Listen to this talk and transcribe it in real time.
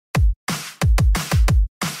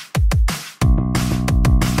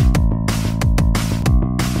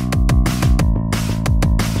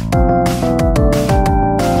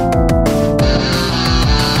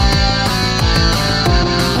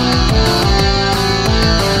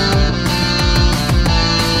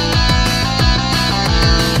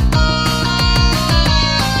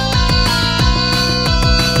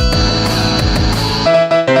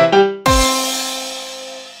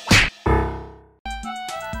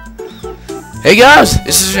Hey guys,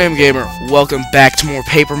 this is TheShayminGamer. Welcome back to more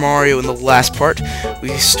Paper Mario. In the last part, we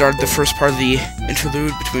started the first part of the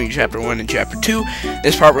interlude between Chapter 1 and Chapter 2.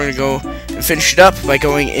 This part we're going to go and finish it up by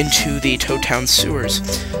going into the Toad Town sewers.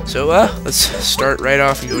 So, let's start right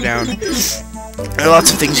off and go down. There are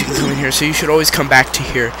lots of things you can come in here, so you should always come back to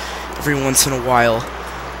here every once in a while.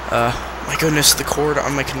 My goodness, the cord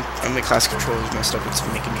on my class controller is messed up. It's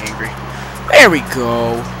making me angry. There we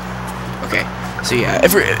go. Okay. So yeah,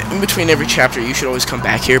 in between every chapter, you should always come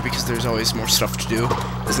back here because there's always more stuff to do.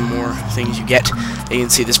 There's the more things you get. And you can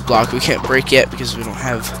see this block we can't break yet because we don't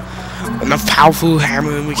have enough powerful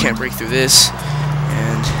hammer, and we can't break through this.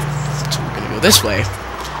 And so we're gonna go this way,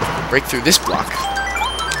 break through this block,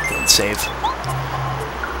 and save.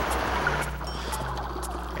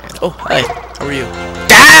 And oh, hi, how are you?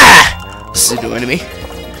 Ah! This is a new enemy.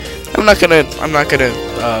 I'm not gonna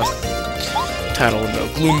title no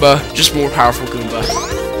Gloomba, just more powerful Goomba.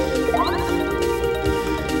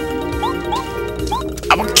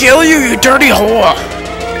 I'm gonna kill you, you dirty whore!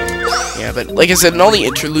 Yeah, but like I said, in all the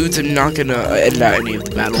interludes, I'm not gonna edit out any of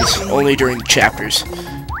the battles, only during the chapters.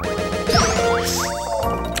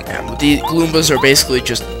 Yeah, the Gloombas are basically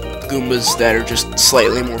just Goombas that are just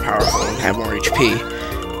slightly more powerful and have more HP.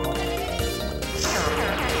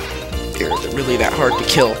 They're really that hard to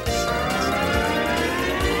kill.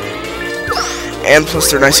 And plus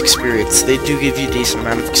they're nice experience. They do give you a decent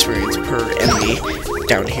amount of experience per enemy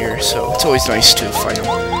down here, so it's always nice to fight them.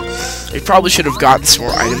 We probably should have gotten some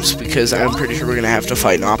more items because I'm pretty sure we're gonna have to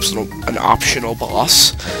fight an optional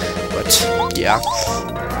boss. But yeah.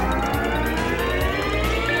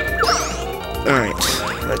 Alright.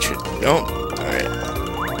 That should alright.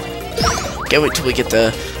 Can't wait till we get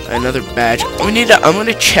another badge. I'm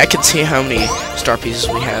gonna check and see how many star pieces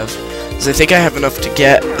we have. I think I have enough to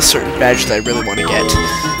get a certain badge that I really want to get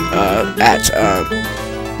at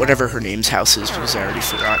whatever her name's house is, because I already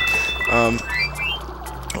forgot.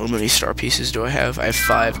 How many star pieces do I have? I have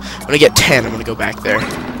 5. When I get 10, I'm going to go back there.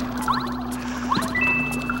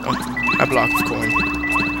 Oh, a block of coin.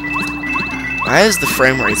 Why is the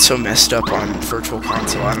frame rate so messed up on Virtual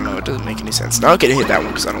Console? I don't know, it doesn't make any sense. Now I'm going to hit that one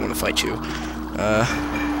because I don't want to fight you.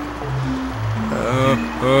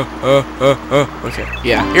 Okay,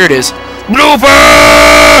 yeah, here it is. Blooper!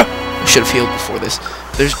 I should have healed before this.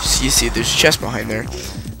 You see, there's a chest behind there.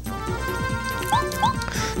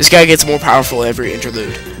 This guy gets more powerful every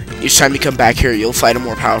interlude. Each time you come back here, you'll fight a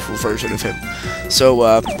more powerful version of him.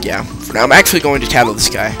 So, yeah, for now, I'm actually going to tattle this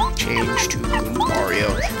guy. Change to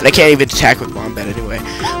Mario. And I can't even attack with Wombat anyway.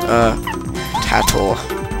 Tattle.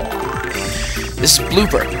 This is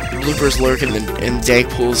Blooper. Bloopers lurk in dank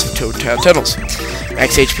pools of Toad Town tunnels.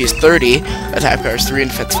 Max HP is 30, attack power is 3,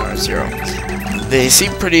 and defense power is 0. They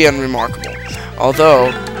seem pretty unremarkable,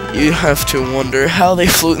 although you have to wonder how they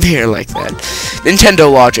flew in the air like that. Nintendo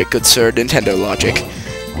logic, good sir, Nintendo logic.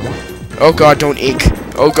 Oh god, don't ink.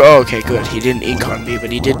 Oh, okay, good. He didn't ink on me, but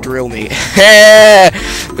he did drill me.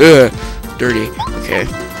 Ugh, dirty. Okay,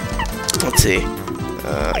 let's see.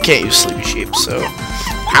 I can't use Sleepy Sheep, so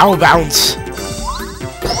power bounce.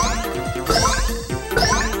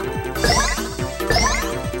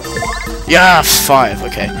 Yeah, 5,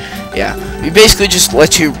 okay. Yeah, we basically just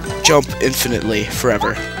let you jump infinitely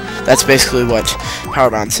forever. That's basically what Power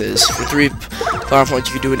Bounce is. For 3 power points,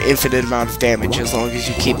 you can do an infinite amount of damage as long as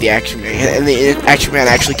you keep the Action Man. And the Action Man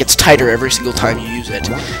actually gets tighter every single time you use it.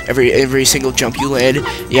 Every single jump you land,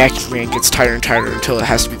 the Action Man gets tighter and tighter until it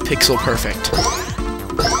has to be pixel perfect.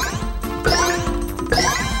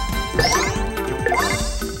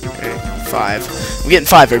 Okay, 5. I'm getting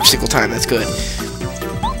 5 every single time, that's good.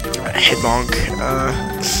 Hit bonk.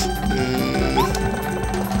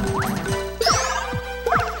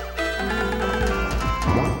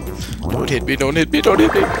 Don't hit me, don't hit me, don't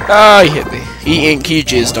hit me. Ah, he hit me. He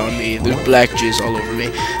jizzed on me. There's black jizz all over me.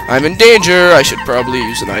 I'm in danger. I should probably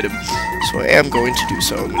use an item. So I am going to do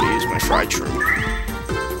so. I'm going to use my fried shroom.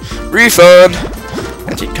 Refund!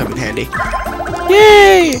 That did come in handy.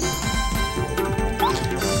 Yay!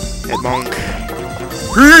 Hit bonk.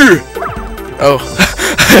 Oh.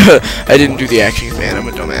 I didn't do the action command, I'm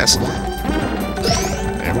a dumbass.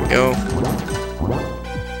 There we go.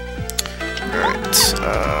 Alright,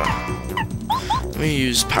 let me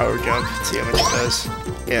use power jump, see how much it does.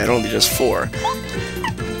 Yeah, it only does 4. Hit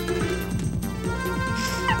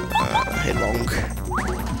bonk.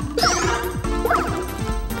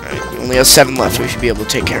 Alright, we only have 7 left, we should be able to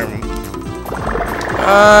take care of him.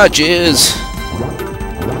 Ah, jizz!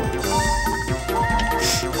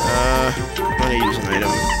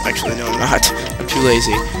 Actually, no, I'm not. I'm too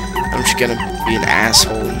lazy. I'm just gonna be an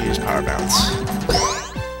asshole and use Power Bounce.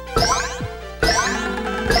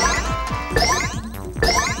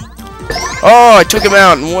 I took him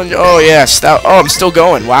out in one. Oh yes, that. Oh, I'm still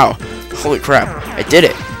going. Wow, holy crap, I did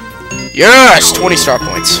it. Yes, 20 star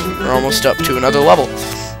points. We're almost up to another level.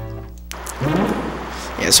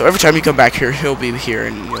 Yeah, so every time you come back here, he'll be here,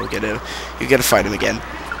 and you'll get to fight him again.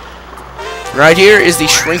 Right here is the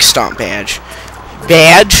Shrink Stomp badge.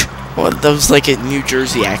 Badge? Well, that was like a New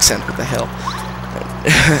Jersey accent. What the hell?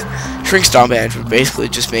 Shrink Stomp badge would basically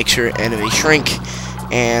just make your enemy shrink,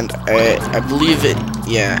 and I believe it.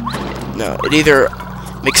 Yeah, no, it either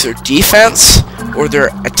makes their defense or their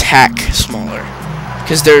attack smaller.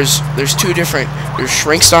 Because there's two different. There's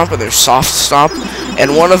Shrink Stomp and there's Soft Stomp,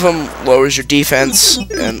 and one of them lowers your defense,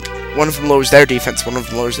 and one of them lowers their defense, one of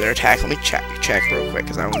them lowers their attack. Let me check real quick,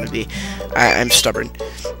 because I want to be. I'm stubborn.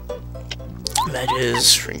 That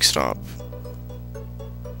is Shrink Stomp.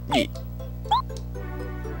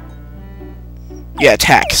 Yeah,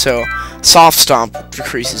 attack. So Soft Stomp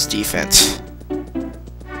decreases defense.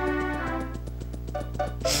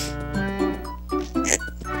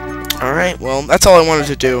 Alright, well, that's all I wanted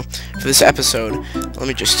to do for this episode. Let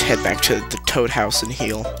me just head back to the Toad House and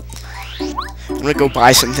heal. I'm gonna go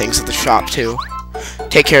buy some things at the shop, too.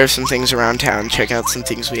 Take care of some things around town, check out some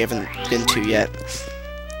things we haven't been to yet.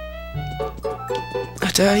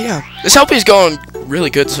 But, yeah. This LP is going really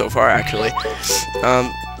good so far, actually.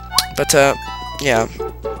 Yeah.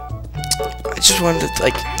 I just wanted to,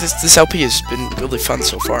 like, this LP has been really fun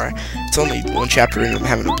so far. It's only one chapter in and I'm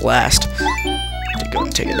having a blast. To go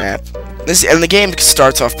and take a nap. And the game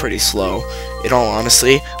starts off pretty slow, in all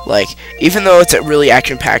honesty. Like, even though it's really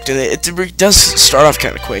action-packed, and it does start off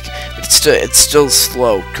kind of quick, but it's still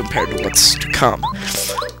slow compared to what's to come.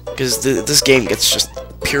 Because this game gets just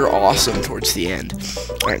pure awesome towards the end.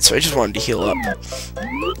 Alright, so I just wanted to heal up.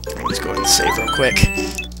 Let's go ahead and save real quick.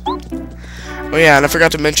 Oh yeah, and I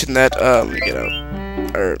forgot to mention that, let me get out.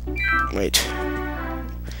 Or, wait.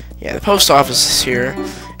 Yeah, the post office is here.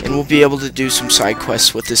 And we'll be able to do some side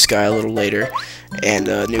quests with this guy a little later, and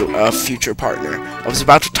a future partner. I was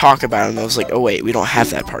about to talk about him, and I was like, oh wait, we don't have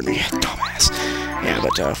that partner yet, dumbass. Yeah,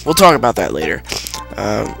 but we'll talk about that later.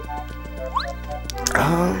 I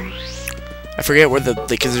forget where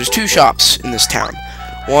because there's two shops in this town.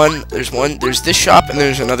 There's this shop, and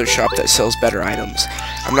there's another shop that sells better items.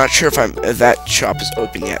 I'm not sure if that shop is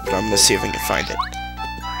open yet, but I'm gonna see if I can find it.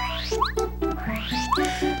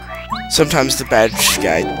 Sometimes the badge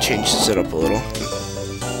guy changes it up a little.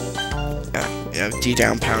 Yeah, D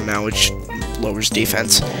down pound now, which lowers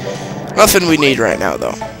defense. Nothing we need right now,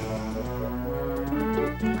 though.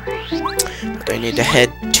 But I need to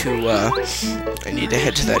head to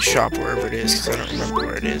that shop wherever it is, because I don't remember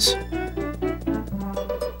where it is.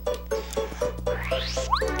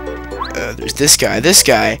 There's this guy. This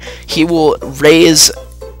guy, he will raise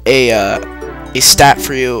a stat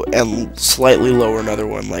for you and slightly lower another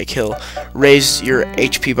one. Like, he'll raise your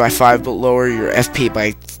HP by 5 but lower your FP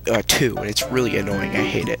by 2, and it's really annoying. I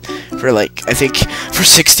hate it. For like, I think for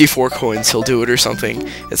 64 coins he'll do it or something.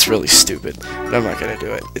 It's really stupid, but I'm not gonna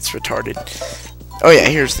do it. It's retarded. Oh yeah,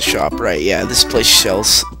 here's the shop, right? Yeah, this place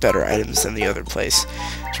sells better items than the other place.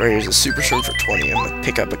 So right here's a super shroom for 20. I'm gonna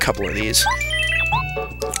pick up a couple of these.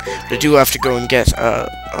 But I do have to go and get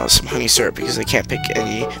some honey syrup, because I can't pick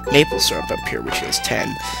any maple syrup up here, which is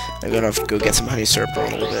 10. I'm gonna have to go get some honey syrup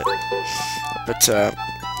in a little bit. But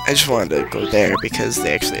I just wanted to go there because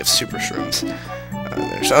they actually have super shrooms.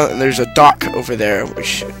 There's a dock over there,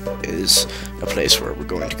 which is a place where we're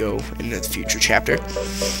going to go in the future chapter.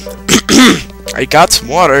 I got some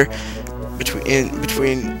water between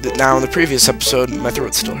now and the previous episode. My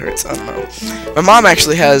throat still hurts. I don't know. My mom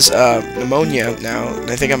actually has pneumonia now, and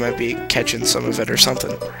I think I might be catching some of it or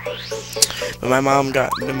something. But my mom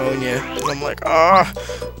got pneumonia, and I'm like, ah.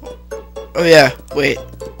 Oh yeah. Wait.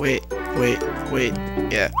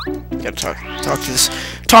 Yeah. Gotta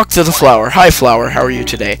talk to the flower. Hi, flower. How are you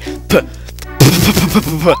today? Puff.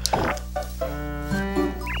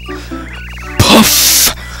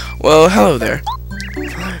 Well, hello there.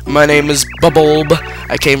 My name is Bubulb.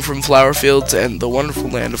 I came from Flower Fields and the wonderful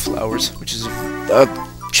land of flowers, which is a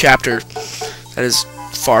chapter that is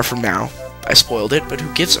far from now. I spoiled it, but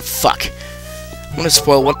who gives a fuck? I'm gonna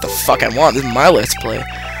spoil what the fuck I want. This is my Let's Play.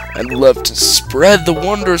 I'd love to spread the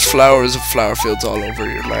wondrous flowers of Flower Fields all over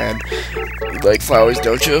your land. You like flowers,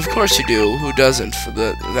 don't you? Of course you do. Who doesn't? For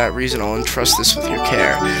that reason, I'll entrust this with your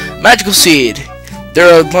care. Magical Seed!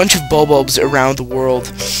 There are a bunch of Bulbulbs around the world,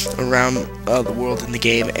 in the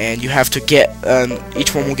game, and you have to get,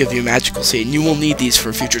 each one will give you a magical seed, and you will need these for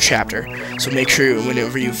a future chapter. So make sure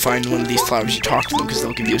whenever you find one of these flowers, you talk to them, because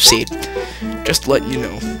they'll give you a seed. Just letting you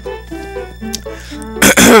know.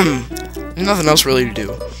 There's nothing else really to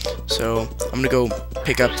do. So I'm gonna go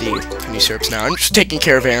pick up the honey syrups now. I'm just taking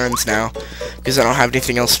care of errands now because I don't have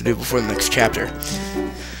anything else to do before the next chapter.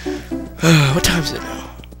 What time is it now?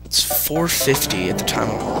 It's 4:50 at the time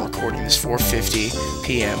I'm recording this. 4:50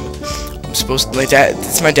 p.m. I'm supposed to,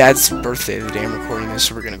 it's my dad's birthday the day I'm recording this,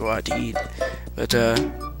 so we're gonna go out to eat. But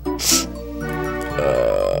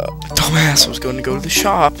dumbass was going to go to the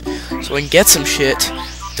shop so I can get some shit.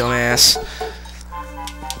 Dumbass.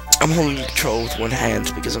 I'm holding the control with one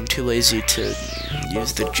hand because I'm too lazy to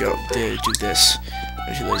use the joke to do this.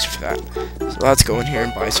 I'm too lazy for that. So let's go in here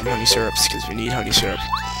and buy some honey syrups because we need honey syrup.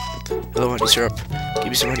 Hello, honey syrup. Give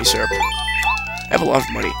me some honey syrup. I have a lot of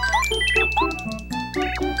money.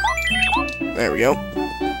 There we go.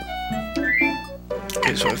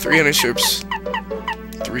 Okay, so I have 3 honey syrups,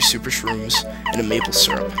 3 super shrooms, and a maple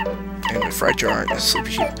syrup, and a fried jar, and a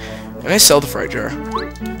sleepy sheep. And I sell the fried jar.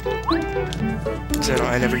 Because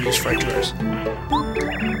I never use fried jars.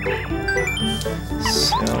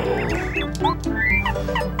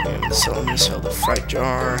 So I'm gonna sell the fried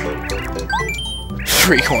jar.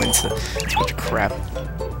 3 coins. That's a bunch of crap.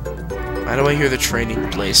 Why do I hear the training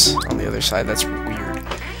place on the other side? That's weird.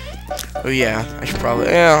 Oh yeah, I should probably.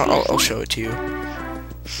 Yeah, I'll show it to you.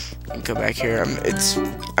 And come back here.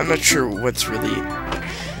 I'm not sure what's really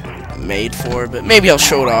made for, but maybe I'll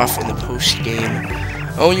show it off in the post game.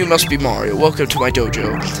 Oh, you must be Mario. Welcome to my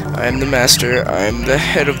dojo. I am the master. I am the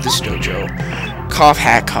head of this dojo. Cough,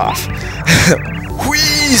 hat, cough.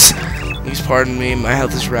 Wheeze! Please pardon me. My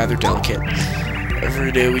health is rather delicate.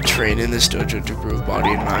 Every day we train in this dojo to improve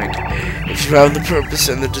body and mind. If you have the purpose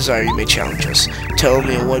and the desire, you may challenge us. Tell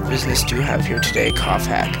me, what business do you have here today, cough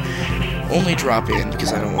hack? Only drop in,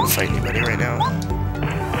 because I don't want to fight anybody right now.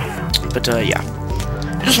 But, yeah.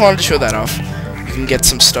 I just wanted to show that off. You can get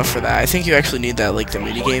some stuff for that. I think you actually need that, like, the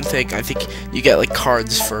minigame thing. I think you get, like,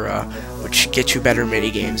 cards for, which get you better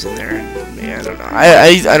minigames in there. Yeah, I don't know.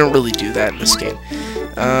 I don't really do that in this game.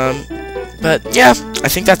 But, yeah, I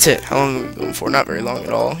think that's it. How long are we going for? Not very long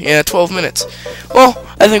at all. Yeah, 12 minutes. Well,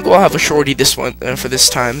 I think we'll have a shorty this one for this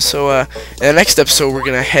time. So, in the next episode, we're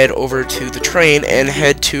going to head over to the train and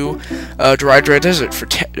head to Dry Desert for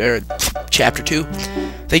Chapter 2.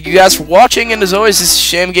 Thank you guys for watching, and as always, this is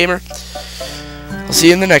TheShayminGamer. I'll see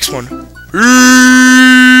you in the next one.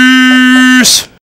 Peace!